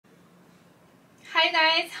Hi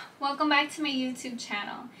guys, welcome back to my YouTube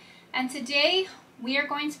channel, and today we are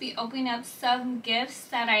going to be opening up some gifts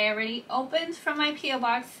that I already opened from my P.O.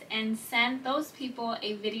 box and sent those people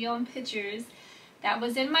a video and pictures that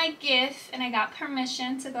was in my gift, and I got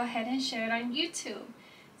permission to go ahead and share it on YouTube.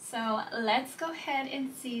 So let's go ahead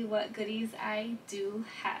and see what goodies I do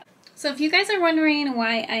have. So if you guys are wondering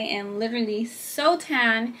why I am literally so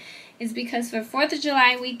tan, is because for 4th of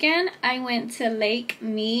July weekend, I went to Lake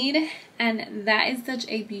Mead, and that is such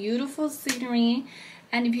a beautiful scenery.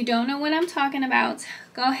 And if you don't know what I'm talking about,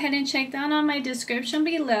 go ahead and check down on my description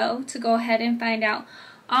below to go ahead and find out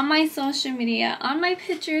on my social media, on my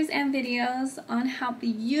pictures and videos, on how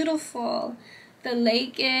beautiful the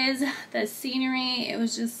lake is, the scenery. It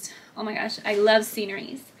was just, oh my gosh, I love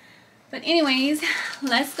sceneries. But anyways,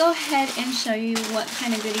 let's go ahead and show you what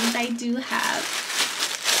kind of goodies I do have.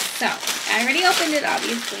 So, I already opened it,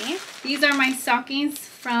 obviously. These are my stockings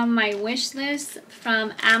from my wish list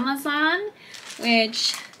from Amazon,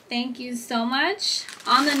 which, thank you so much.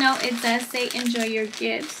 On the note, it does say enjoy your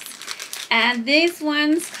gifts. And these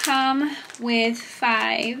ones come with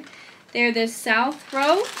 5. They're the South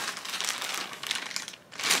Row,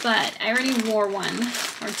 but I already wore 1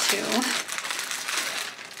 or 2.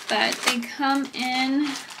 But they come in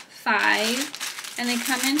 5, and they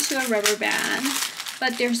come into a rubber band.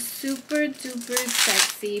 But they're super duper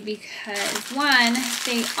sexy because, 1,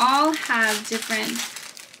 they all have different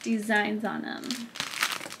designs on them,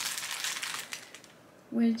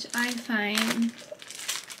 which I find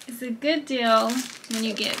is a good deal when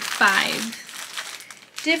you get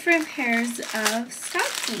 5 different pairs of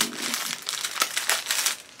stockings.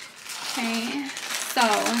 Okay, so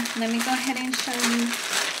let me go ahead and show you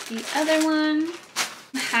the other one.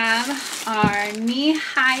 We have our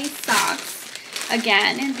knee-high socks.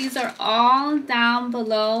 Again, these are all down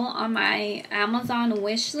below on my Amazon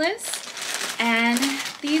wish list, and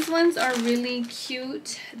these ones are really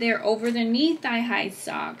cute. They're over the knee thigh-high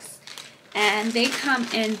socks, and they come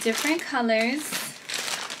in different colors.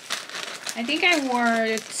 I think I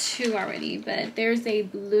wore 2 already, but there's a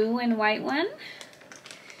blue and white one.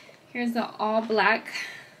 Here's the all-black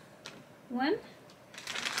one,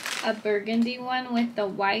 a burgundy one with the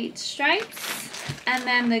white stripes, and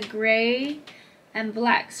then the gray and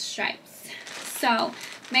black stripes. So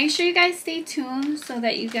make sure you guys stay tuned so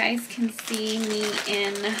that you guys can see me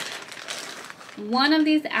in one of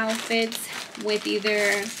these outfits with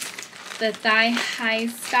either the thigh-high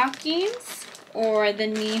stockings or the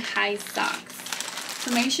knee-high socks.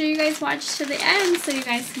 So make sure you guys watch to the end so you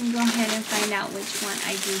guys can go ahead and find out which one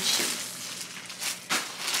I do choose.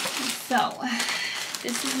 So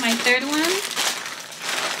this is my 3rd one.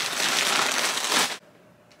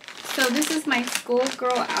 So this is my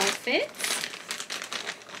schoolgirl outfit,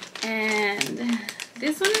 and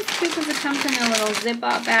this one is cute because it comes in a little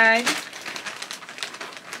zip-up bag.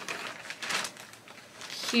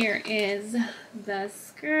 Here is the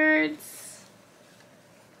skirts,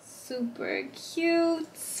 super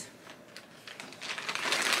cute,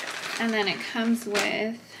 and then it comes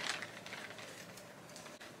with,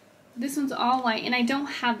 this one's all white, and I don't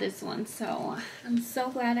have this one, so I'm so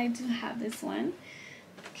glad I do have this one.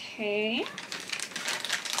 Okay.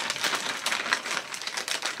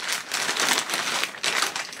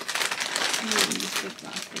 Zip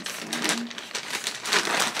off this one.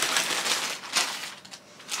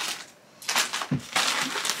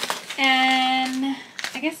 And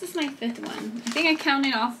I guess this is my 5th one. I think I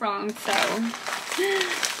counted off wrong, so I'm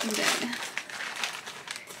good.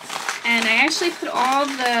 And I actually put all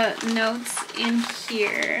the notes in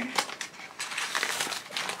here.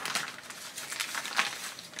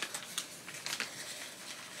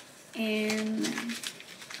 And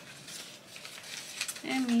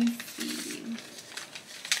let me see.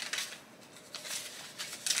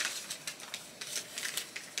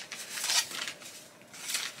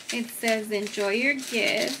 It says enjoy your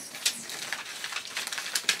gifts.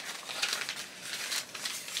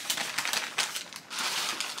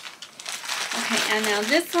 Okay, and now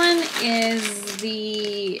this one is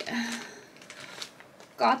the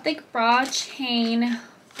Gothic Bra Chain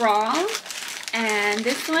Bra. And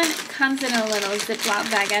this one comes in a little Ziploc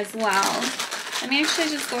bag as well. Let me actually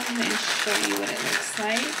just go ahead and show you what it looks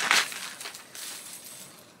like.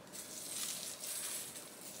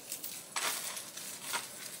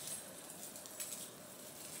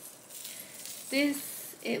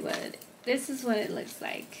 This is what it looks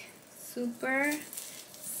like. Super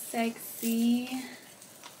sexy.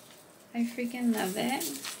 I freaking love it.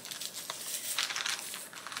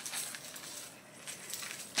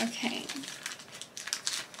 Okay.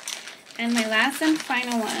 And my last and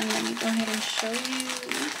final one, let me go ahead and show you.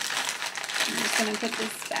 gonna put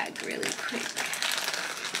this back really quick.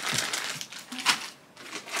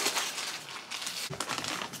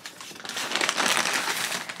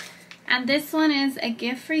 And this one is a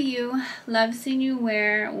gift for you. Love seeing you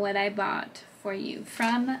wear what I bought for you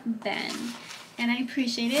from Ben. And I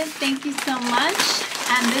appreciate it. Thank you so much.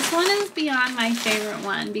 And this one is beyond my favorite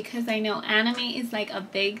one because I know anime is like a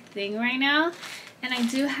big thing right now. And I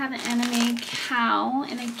do have an anime cow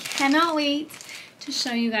and I cannot wait to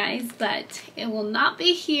show you guys, but it will not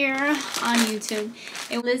be here on YouTube.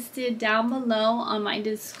 It's listed down below on my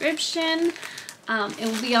description. It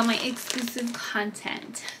will be on my exclusive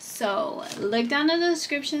content. So look down in the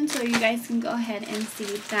description so you guys can go ahead and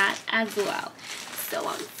see that as well. So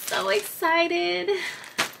I'm so excited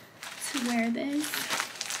to wear this.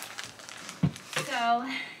 So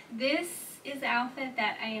this is the outfit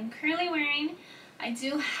that I am currently wearing. I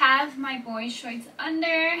do have my boy shorts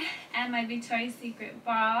under and my Victoria's Secret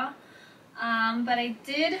bra. But I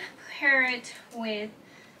did pair it with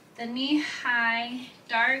the knee-high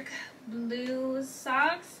dark blue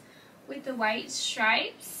socks with the white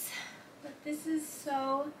stripes. But this is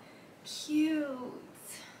so cute.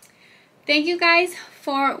 Thank you guys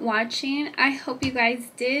for watching. I hope you guys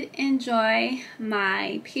did enjoy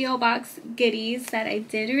my P.O. Box goodies that I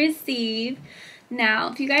did receive.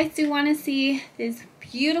 Now, if you guys do want to see this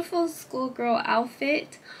beautiful schoolgirl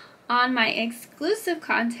outfit on my exclusive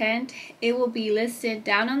content, it will be listed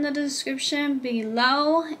down in the description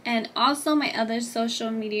below, and also my other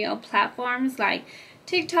social media platforms like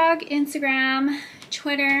TikTok, Instagram,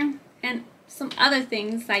 Twitter, and some other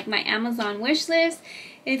things like my Amazon wish list.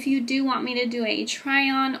 If you do want me to do a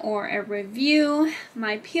try-on or a review,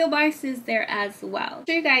 my P.O. Box is there as well. Make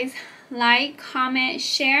sure you guys like, comment,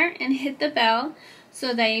 share, and hit the bell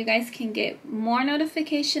so that you guys can get more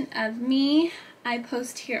notification of me. I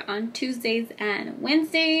post here on Tuesdays and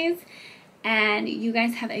Wednesdays. And you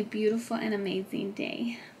guys have a beautiful and amazing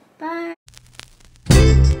day. Bye.